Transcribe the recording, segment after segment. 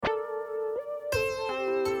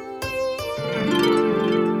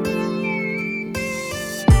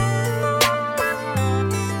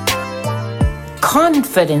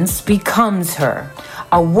Confidence becomes her.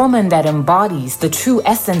 A woman that embodies the true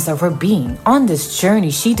essence of her being. On this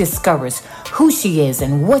journey, she discovers who she is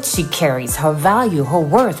and what she carries, her value, her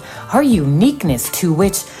worth, her uniqueness to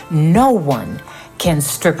which no one can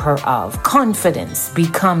strip her of. Confidence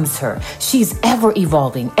becomes her. She's ever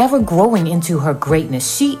evolving, ever growing into her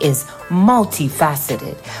greatness. She is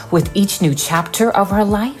multifaceted. With each new chapter of her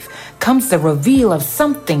life comes the reveal of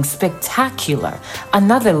something spectacular,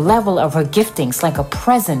 another level of her giftings, like a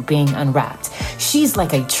present being unwrapped. She's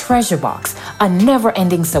like a treasure box, a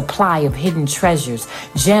never-ending supply of hidden treasures,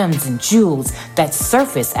 gems and jewels that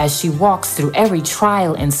surface as she walks through every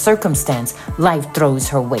trial and circumstance life throws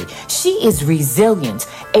her way. She is resilient,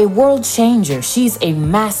 a world changer. She's a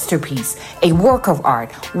masterpiece, a work of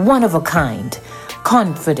art, one of a kind.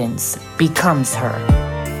 Confidence becomes her.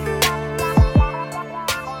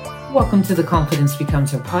 Welcome to the Confidence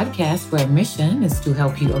Becomes Her podcast, where our mission is to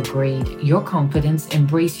help you upgrade your confidence,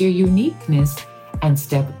 embrace your uniqueness, and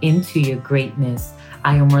step into your greatness.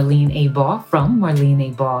 I am Marlene A. Baugh from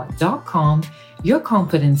marleneabaugh.com, your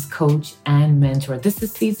confidence coach and mentor. This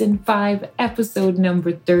is season 5, episode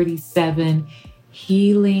number 37.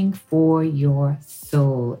 Healing for your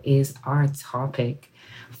soul is our topic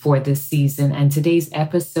for this season. And today's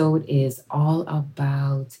episode is all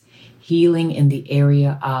about healing in the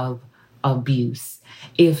area of abuse.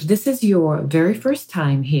 If this is your very first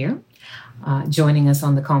time here, joining us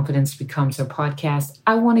on the Confidence Becomes Her podcast,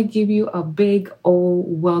 I want to give you a big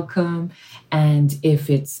old welcome. And if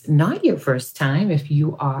it's not your first time, if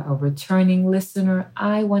you are a returning listener,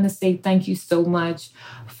 I want to say thank you so much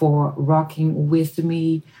for rocking with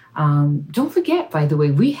me. Don't forget, by the way,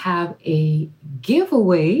 we have a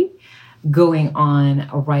giveaway going on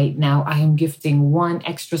right now. I am gifting one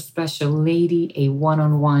extra special lady a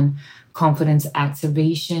one-on-one confidence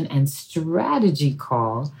activation and strategy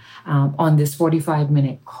call. On this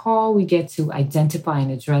 45-minute call, we get to identify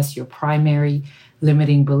and address your primary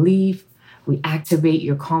limiting belief. We activate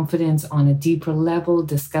your confidence on a deeper level,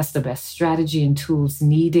 discuss the best strategy and tools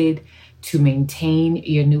needed to maintain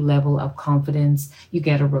your new level of confidence. You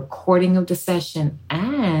get a recording of the session,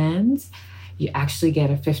 and you actually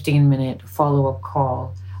get a 15-minute follow-up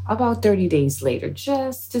call about 30 days later,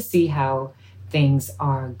 just to see how things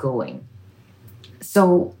are going.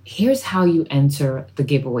 So here's how you enter the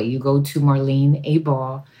giveaway. You go to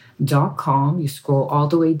marleneabaugh.com. You scroll all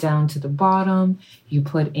the way down to the bottom. You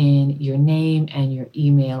put in your name and your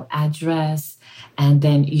email address, and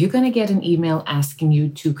then you're going to get an email asking you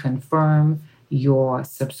to confirm your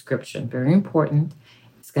subscription. Very important.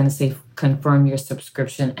 It's going to say confirm your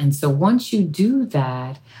subscription. And so once you do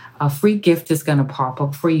that, a free gift is going to pop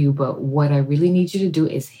up for you. But what I really need you to do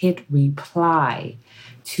is hit reply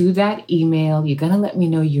to that email. You're going to let me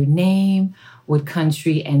know your name, what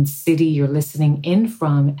country and city you're listening in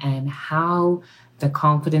from, and how the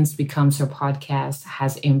Confidence Becomes Her podcast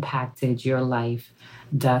has impacted your life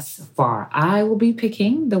thus far. I will be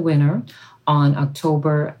picking the winner on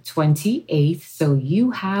October 28th. So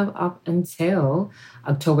you have up until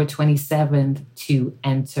October 27th to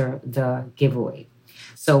enter the giveaway.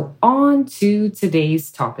 So on to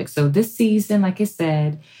today's topic. So this season, like I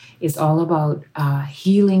said, is all about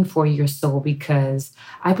healing for your soul, because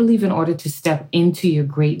I believe in order to step into your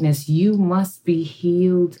greatness, you must be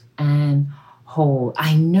healed and whole.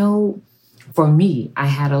 I know for me, I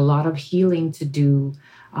had a lot of healing to do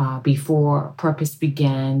before purpose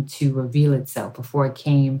began to reveal itself, before it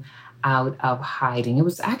came out of hiding. It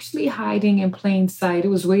was actually hiding in plain sight. It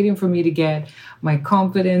was waiting for me to get my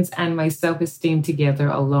confidence and my self-esteem together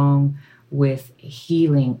along with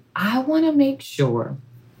healing. I want to make sure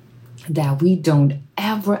that we don't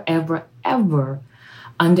ever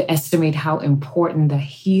underestimate how important the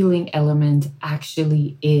healing element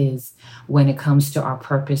actually is when it comes to our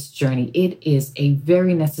purpose journey. It is a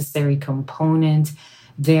very necessary component.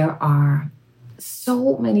 There are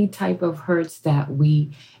so many type of hurts that we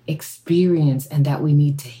experience and that we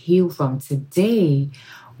need to heal from. Today,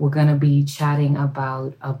 we're going to be chatting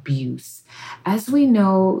about abuse. As we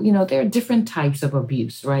know, there are different types of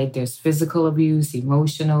abuse, right? There's physical abuse,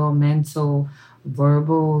 emotional, mental,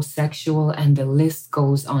 verbal, sexual, and the list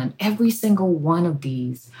goes on. Every single one of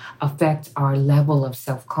these affect our level of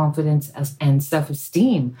self-confidence and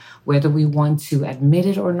self-esteem, whether we want to admit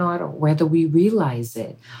it or not, or whether we realize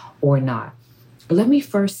it or not. Let me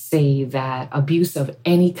first say that abuse of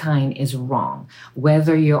any kind is wrong.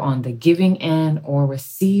 Whether you're on the giving end or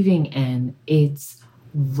receiving end, it's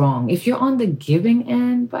wrong. If you're on the giving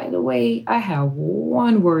end, by the way, I have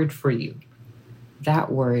one word for you.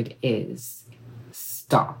 That word is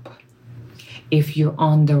stop. If you're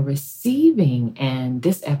on the receiving end,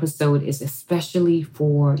 this episode is especially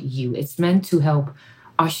for you. It's meant to help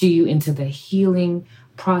usher you into the healing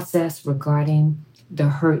process regarding the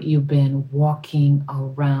hurt you've been walking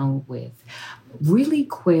around with. Really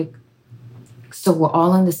quick, so we're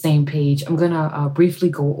all on the same page, I'm going to briefly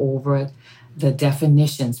go over the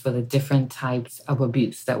definitions for the different types of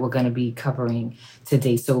abuse that we're going to be covering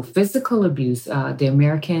today. So physical abuse, the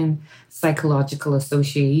American Psychological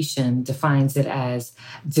Association defines it as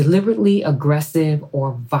deliberately aggressive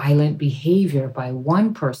or violent behavior by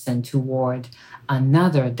one person toward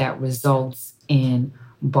another that results in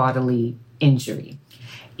bodily injury.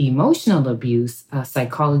 Emotional abuse,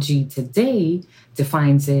 Psychology Today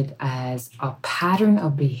defines it as a pattern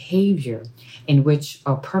of behavior in which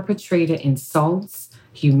a perpetrator insults,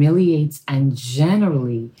 humiliates, and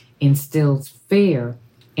generally instills fear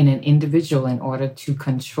in an individual in order to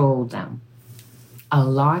control them. A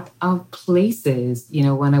lot of places,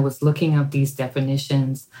 when I was looking up these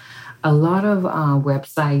definitions, a lot of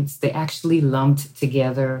websites, they actually lumped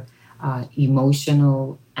together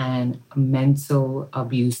emotional and mental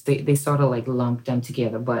abuse. They sort of like lump them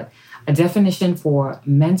together. But a definition for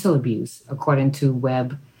mental abuse, according to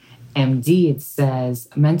WebMD, it says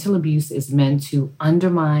mental abuse is meant to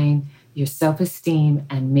undermine your self-esteem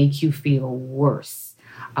and make you feel worse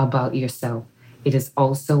about yourself. It is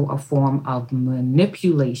also a form of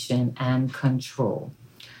manipulation and control.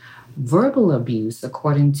 Verbal abuse,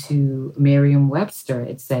 according to Merriam-Webster,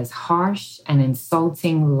 it says harsh and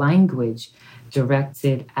insulting language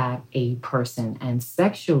directed at a person. And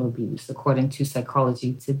sexual abuse, according to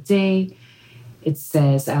Psychology Today, it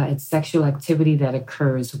says it's sexual activity that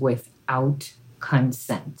occurs without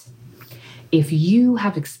consent. If you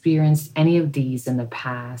have experienced any of these in the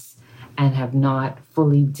past and have not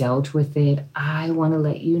fully dealt with it, I want to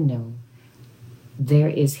let you know there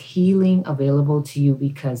is healing available to you,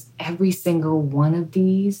 because every single one of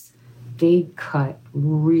these, they cut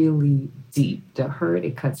really deep. The hurt,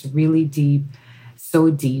 it cuts really deep,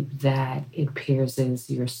 so deep that it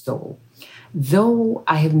pierces your soul. Though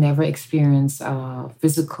I have never experienced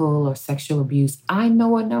physical or sexual abuse, I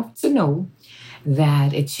know enough to know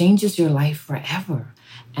that it changes your life forever.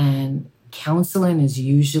 And counseling is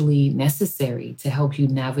usually necessary to help you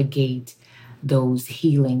navigate those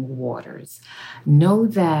healing waters. Know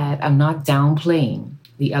that I'm not downplaying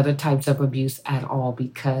the other types of abuse at all,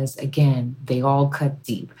 because again, they all cut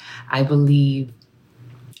deep. I believe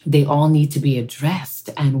they all need to be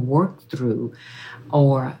addressed and worked through,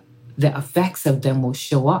 or the effects of them will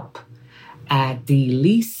show up at the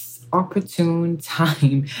least opportune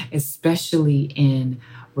time, especially in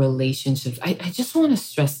relationships. I just want to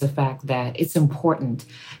stress the fact that it's important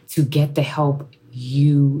to get the help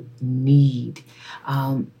you need.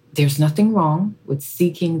 There's nothing wrong with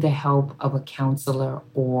seeking the help of a counselor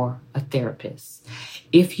or a therapist.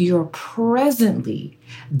 If you're presently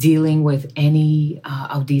dealing with any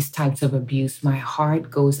of these types of abuse, my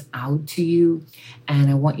heart goes out to you, and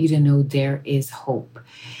I want you to know there is hope.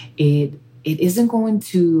 It isn't going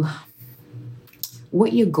to,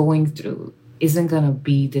 what you're going through isn't going to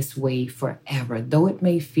be this way forever. Though it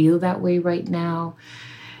may feel that way right now,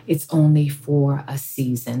 it's only for a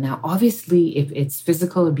season. Now, obviously, if it's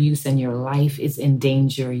physical abuse and your life is in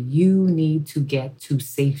danger, you need to get to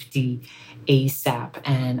safety ASAP.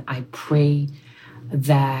 And I pray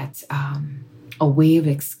that a way of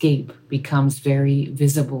escape becomes very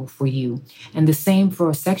visible for you. And the same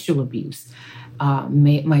for sexual abuse.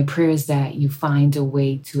 My prayer is that you find a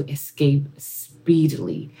way to escape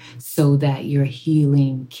speedily so that your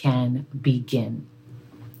healing can begin.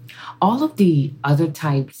 All of the other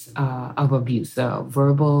types of abuse,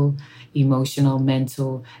 verbal, emotional,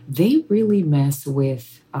 mental, they really mess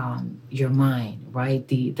with your mind, right?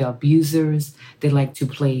 The abusers, they like to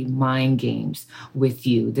play mind games with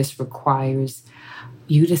you. This requires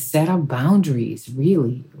you to set up boundaries,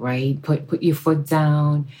 really, right? Put your foot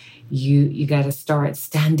down. You got to start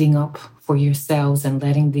standing up for yourselves and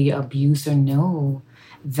letting the abuser know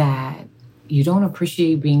that you don't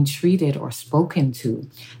appreciate being treated or spoken to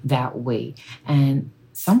that way. And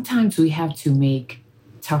sometimes we have to make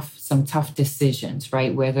some tough decisions,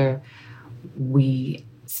 right? Whether we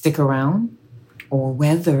stick around or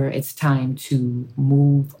whether it's time to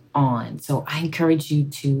move on. So I encourage you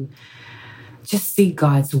to just seek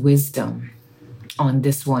God's wisdom on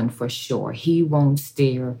this one for sure. He won't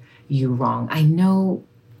steer you wrong. I know,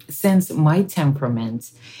 since my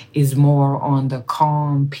temperament is more on the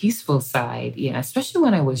calm, peaceful side, especially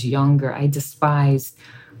when I was younger, I despised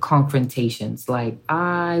confrontations. Like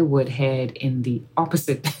I would head in the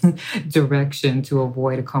opposite direction to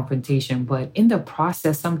avoid a confrontation. But in the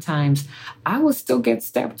process, sometimes I would still get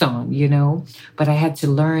stepped on, but I had to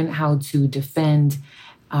learn how to defend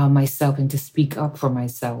myself and to speak up for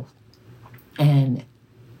myself. And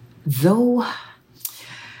though,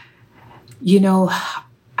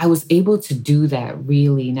 I was able to do that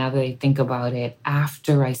really, now that I think about it,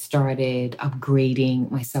 after I started upgrading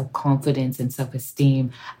my self-confidence and self-esteem.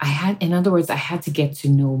 In other words, I had to get to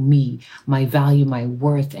know me, my value, my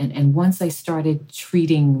worth. And once I started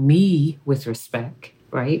treating me with respect,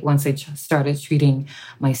 right? Once I started treating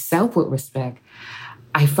myself with respect,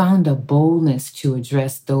 I found a boldness to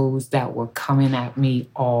address those that were coming at me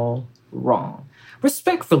all wrong.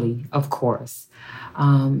 Respectfully, of course.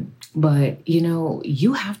 But,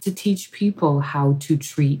 you have to teach people how to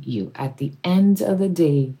treat you. At the end of the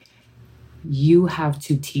day, you have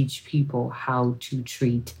to teach people how to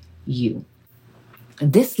treat you.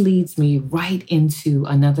 And this leads me right into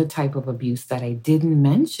another type of abuse that I didn't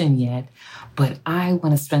mention yet, but I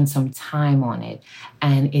want to spend some time on it.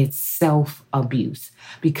 And it's self-abuse.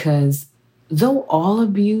 Because though all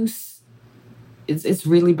abuse it's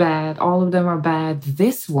really bad, all of them are bad,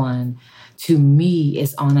 this one to me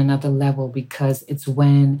is on another level because it's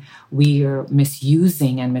when we are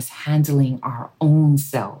misusing and mishandling our own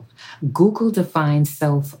self. Google defines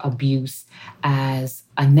self-abuse as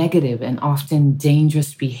a negative and often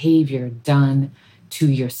dangerous behavior done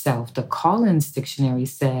to yourself. The Collins Dictionary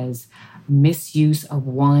says misuse of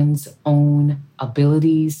one's own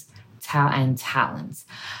abilities and talents.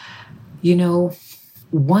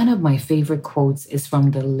 One of my favorite quotes is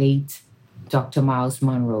from the late Dr. Miles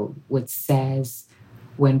Monroe, which says,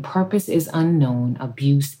 when purpose is unknown,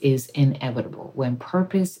 abuse is inevitable. When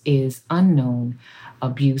purpose is unknown,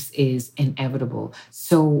 abuse is inevitable.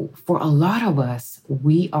 So for a lot of us,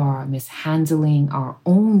 we are mishandling our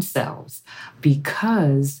own selves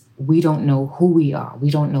because we don't know who we are. We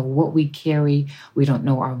don't know what we carry. We don't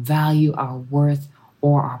know our value, our worth,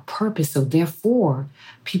 or our purpose. So therefore,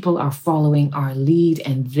 people are following our lead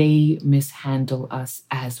and they mishandle us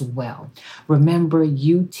as well. Remember,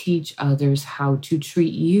 you teach others how to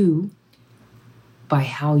treat you by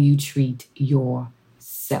how you treat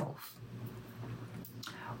yourself.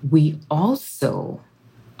 We also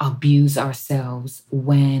abuse ourselves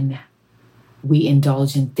when we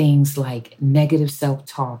indulge in things like negative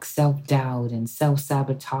self-talk, self-doubt, and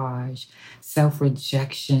self-sabotage,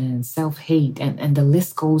 self-rejection, self-hate, and the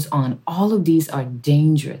list goes on. All of these are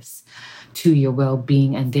dangerous to your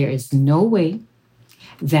well-being, and there is no way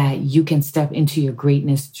that you can step into your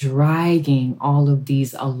greatness dragging all of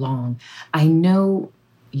these along. I know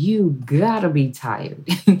you gotta be tired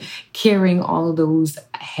carrying all of those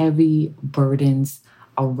heavy burdens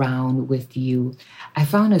around with you. I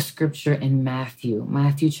found a scripture in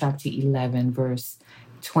Matthew chapter 11, verse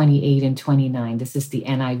 28 and 29. This is the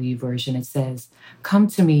NIV version. It says, "Come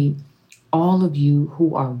to me, all of you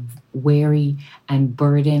who are weary and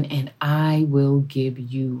burdened, and I will give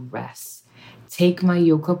you rest. Take my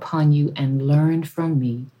yoke upon you and learn from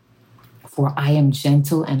me, for I am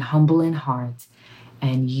gentle and humble in heart,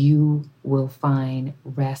 and you will find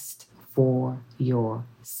rest for your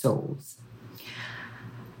souls."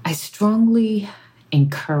 I strongly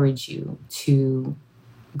encourage you to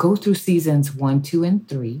go through seasons 1, 2, and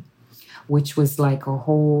 3, which was like a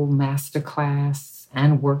whole masterclass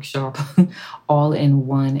and workshop all in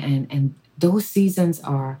one. And those seasons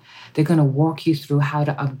they're going to walk you through how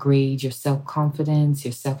to upgrade your self-confidence,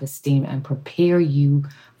 your self-esteem, and prepare you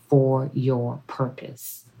for your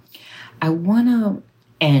purpose. I want to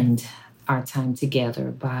end our time together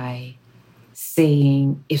by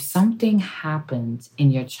saying, if something happened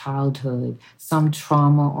in your childhood, some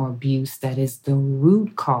trauma or abuse that is the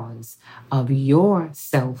root cause of your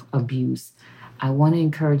self-abuse, I want to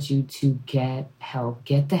encourage you to get help.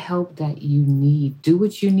 Get the help that you need. Do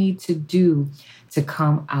what you need to do to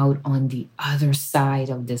come out on the other side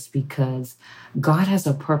of this, because God has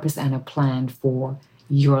a purpose and a plan for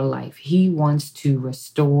your life. He wants to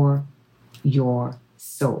restore your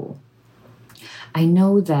soul. I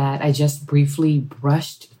know that I just briefly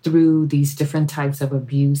brushed through these different types of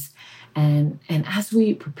abuse. And as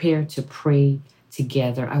we prepare to pray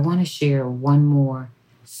together, I want to share one more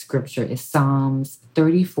scripture. It's Psalms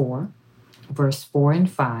 34, verse 4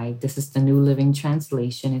 and 5. This is the New Living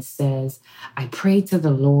Translation. It says, "I prayed to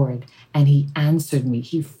the Lord, and he answered me.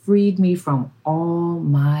 He freed me from all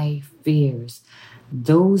my fears.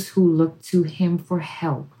 Those who look to him for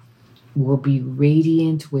help will be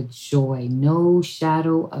radiant with joy. No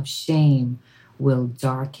shadow of shame will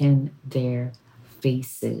darken their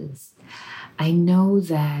faces. I know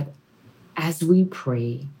that as we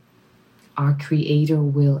pray, our Creator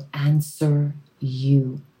will answer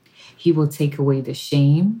you. He will take away the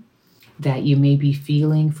shame that you may be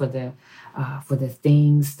feeling for the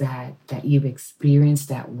things that you've experienced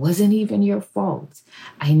that wasn't even your fault.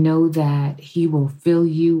 I know that He will fill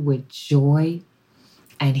you with joy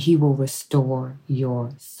and He will restore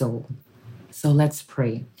your soul. So let's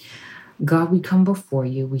pray. God, we come before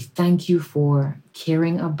you. We thank you for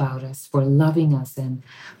caring about us, for loving us, and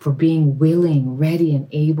for being willing, ready, and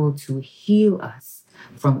able to heal us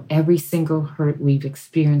from every single hurt we've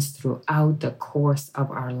experienced throughout the course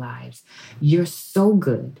of our lives. You're so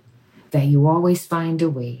good that you always find a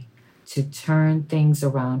way to turn things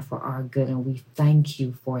around for our good, and we thank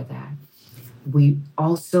you for that. We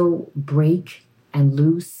also break and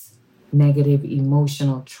loose negative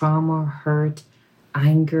emotional trauma, hurt,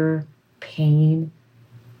 anger, pain.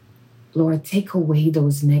 Lord, take away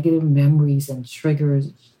those negative memories and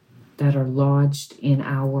triggers that are lodged in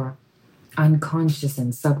our unconscious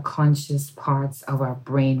and subconscious parts of our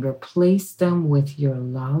brain. Replace them with your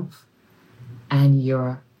love and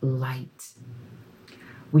your light.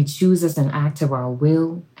 We choose as an act of our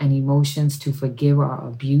will and emotions to forgive our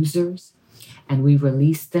abusers, and we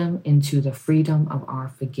release them into the freedom of our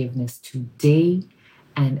forgiveness today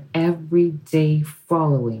and every day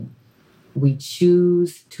following. We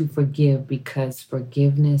choose to forgive because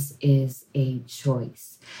forgiveness is a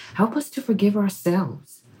choice. Help us to forgive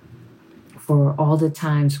ourselves for all the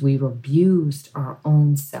times we've abused our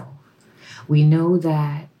own self. We know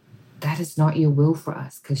that that is not your will for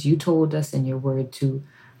us, because you told us in your word to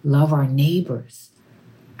love our neighbors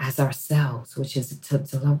as ourselves, which is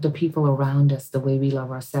to love the people around us the way we love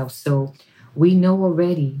ourselves. So we know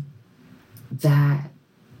already that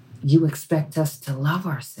you expect us to love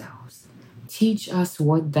ourselves. Teach us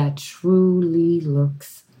what that truly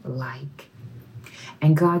looks like.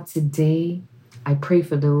 And God, today, I pray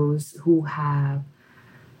for those who have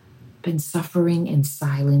been suffering in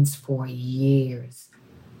silence for years.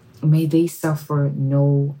 May they suffer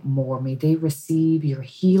no more. May they receive your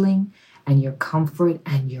healing and your comfort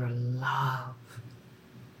and your love.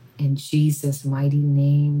 In Jesus' mighty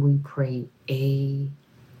name we pray.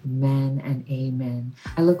 Amen and amen.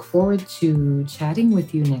 I look forward to chatting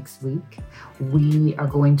with you next week. We are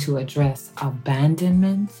going to address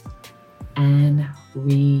abandonment and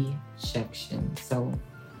rejection. So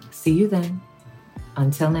see you then.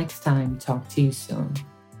 Until next time, talk to you soon.